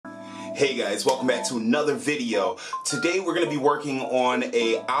Hey guys, welcome back to another video. Today we're going to be working on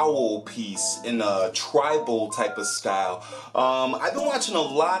a owl piece in a tribal type of style. I've been watching a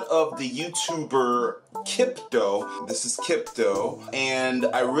lot of the YouTuber Kipto. This is Kipto, and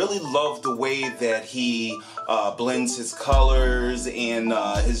I really love the way that he blends his colors and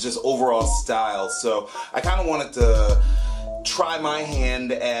his just overall style. So I kind of wanted to try my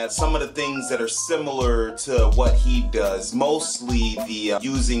hand at some of the things that are similar to what he does. Mostly the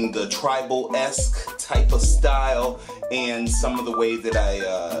using the tribal-esque type of style and some of the way that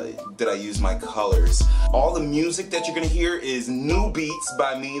I use my colors. All the music that you're gonna hear is new beats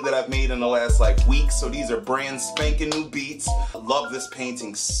by me that I've made in the last week. So these are brand spanking new beats. I love this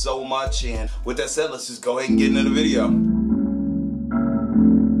painting so much, and with that said, let's just go ahead and get into the video.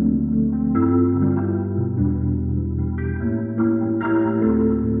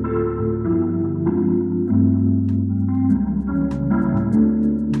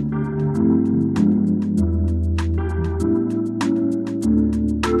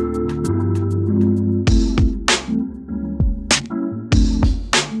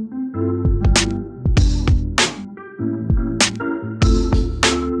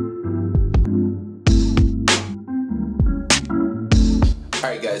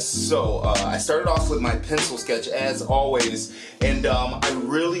 Alright guys, so I started off with my pencil sketch as always, and I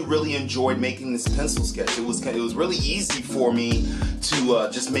really enjoyed making this pencil sketch. It was really easy for me to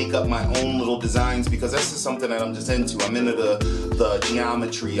just make up my own little designs, because that's just something that I'm just into. I'm into the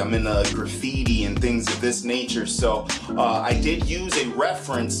geometry, I'm into graffiti and things of this nature. So I did use a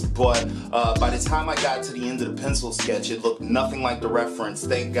reference, but by the time I got to the end of the pencil sketch, it looked nothing like the reference,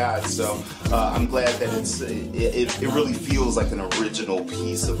 thank God. So I'm glad that it really feels like an original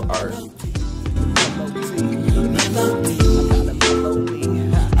piece of art.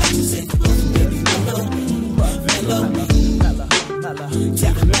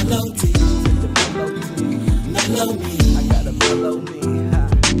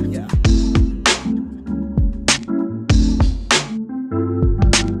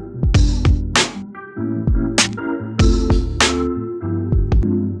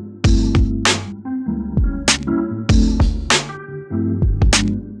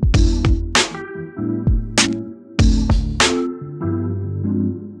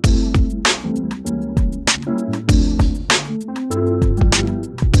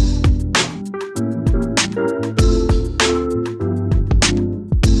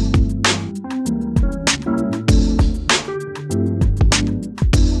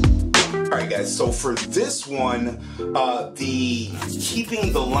 So for this one,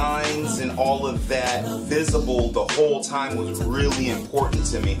 keeping the lines and all of that visible the whole time was really important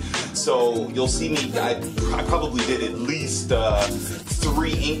to me. So you'll see me, I probably did at least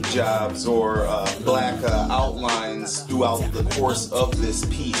 3 ink jobs or black outlines throughout the course of this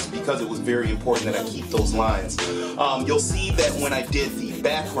piece, because it was very important that I keep those lines. You'll see that when I did the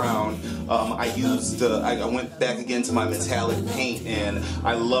background, I went back again to my metallic paint, and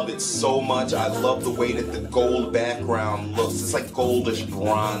I love it so much. I love the way that the gold background looks. It's like goldish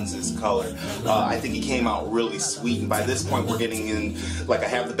bronze color. I think it came out really sweet, and by this point we're getting in, I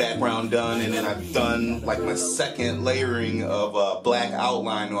have the background done, and then I've done my second layering of black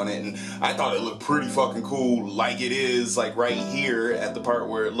outline on it, and I thought it looked pretty fucking cool, like it is right here at the part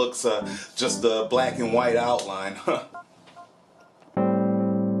where it looks just the black and white outline.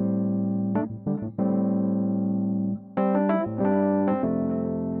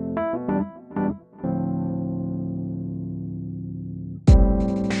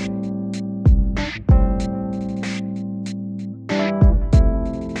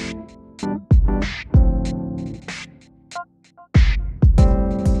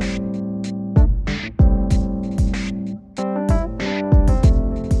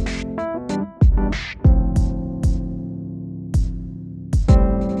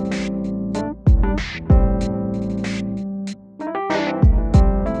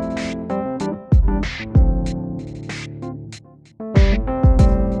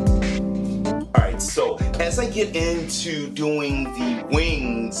 So as I get into doing the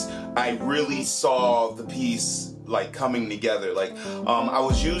wings, I really saw the piece coming together. I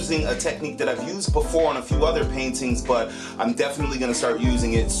was using a technique that I've used before on a few other paintings, but I'm definitely going to start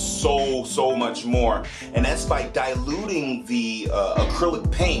using it so much more, and that's by diluting the acrylic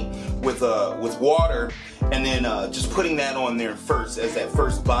paint with water, and then just putting that on there first as that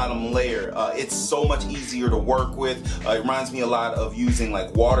first bottom layer. It's so much easier to work with. It reminds me a lot of using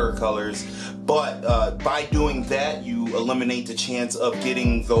watercolors, but by doing that you eliminate the chance of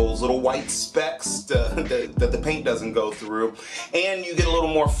getting those little white specks that the paint paint doesn't go through, and you get a little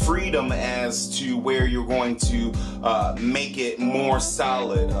more freedom as to where you're going to make it more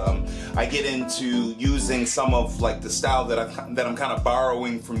solid. I get into using some of like the style that I'm kind of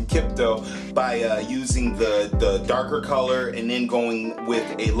borrowing from Kipto by using the darker color and then going with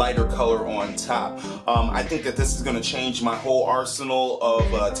a lighter color on top. I think that this is going to change my whole arsenal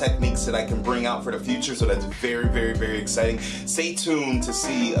of techniques that I can bring out for the future, so that's very, very, very exciting. Stay tuned to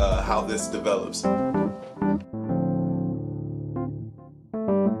see how this develops.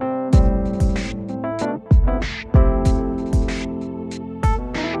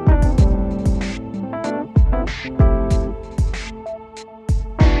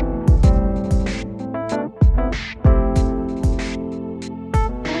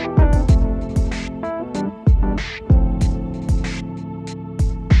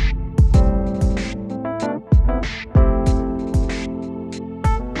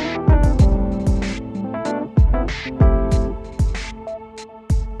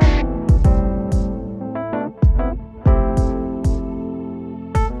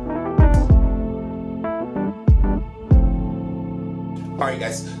 Alright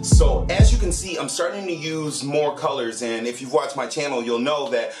guys, so as you can see, I'm starting to use more colors, and if you've watched my channel, you'll know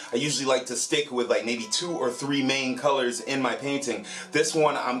that I usually like to stick with like maybe 2 or 3 main colors in my painting. This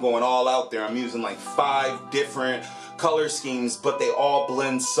one, I'm going all out there. I'm using like 5 different color schemes, but they all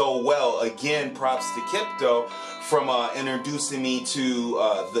blend so well. Again, props to Kipto from introducing me to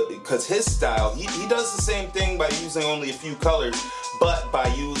because his style, he does the same thing by using only a few colors, but by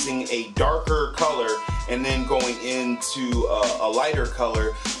using a darker color and then going into a lighter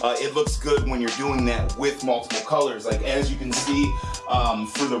color, it looks good when you're doing that with multiple colors. Like as you can see,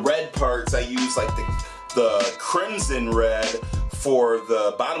 for the red parts, I use like the crimson red for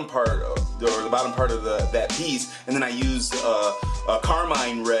the bottom part, or the bottom part of that piece, and then I use a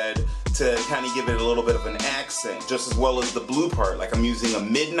carmine red to kind of give it a little bit of an accent, just as well as the blue part. Like I'm using a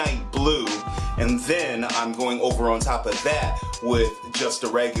midnight blue, and then I'm going over on top of that with just a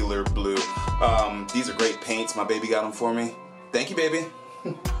regular blue. These are great paints. My baby got them for me. Thank you, baby.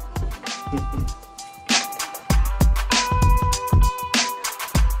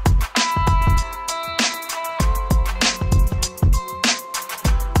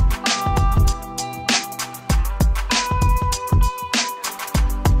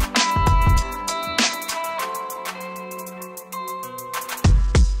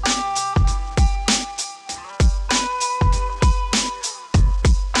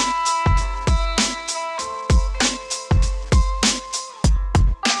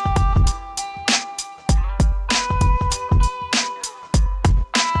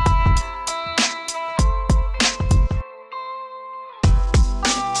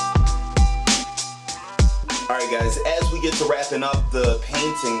 Alright guys, as we get to wrapping up the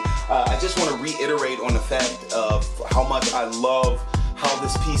painting, I just want to reiterate on the fact of how much I love how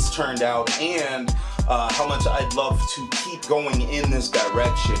this piece turned out, and how much I'd love to keep going in this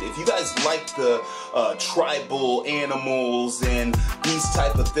direction. If you guys like the tribal animals and these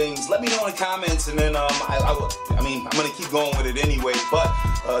type of things, let me know in the comments, and then I mean, I'm gonna keep going with it anyway, but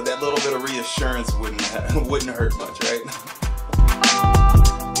that little bit of reassurance wouldn't hurt much, right?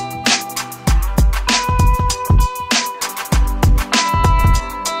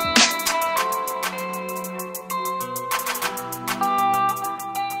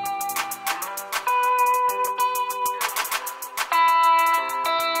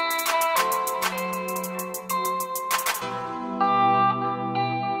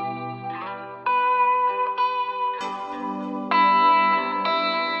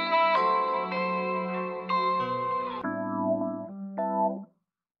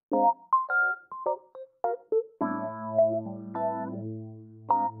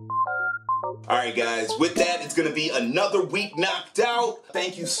 Alright guys, with that, it's gonna be another week knocked out.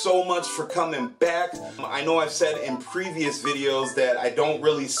 Thank you so much for coming back. I know I've said in previous videos that I don't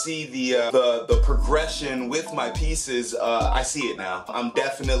really see the progression with my pieces. I see it now. I'm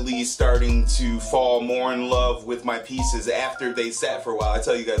definitely starting to fall more in love with my pieces after they sat for a while. I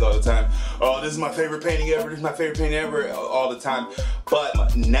tell you guys all the time, oh, this is my favorite painting ever, this is my favorite painting ever, all the time.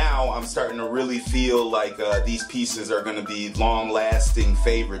 But now I'm starting to really feel like these pieces are gonna be long-lasting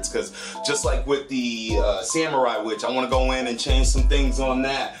favorites, because just like with the Samurai Witch, I want to go in and change some things on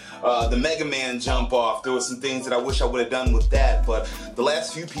that. The Mega Man jump off, there were some things that I wish I would have done with that, but the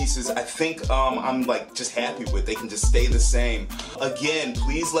last few pieces I think I'm like just happy with. They can just stay the same. Again,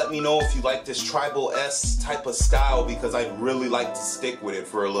 please let me know if you like this tribal-esque type of style, because I'd really like to stick with it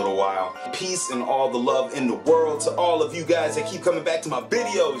for a little while. Peace and all the love in the world to all of you guys that keep coming back to my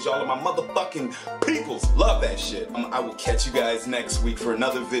videos. Y'all are my motherfucking peoples. Love that shit. I will catch you guys next week for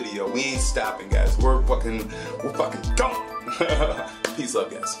another video. We ain't stopping, guys. We're fucking going. Peace,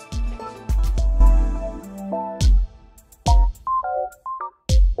 love, guys.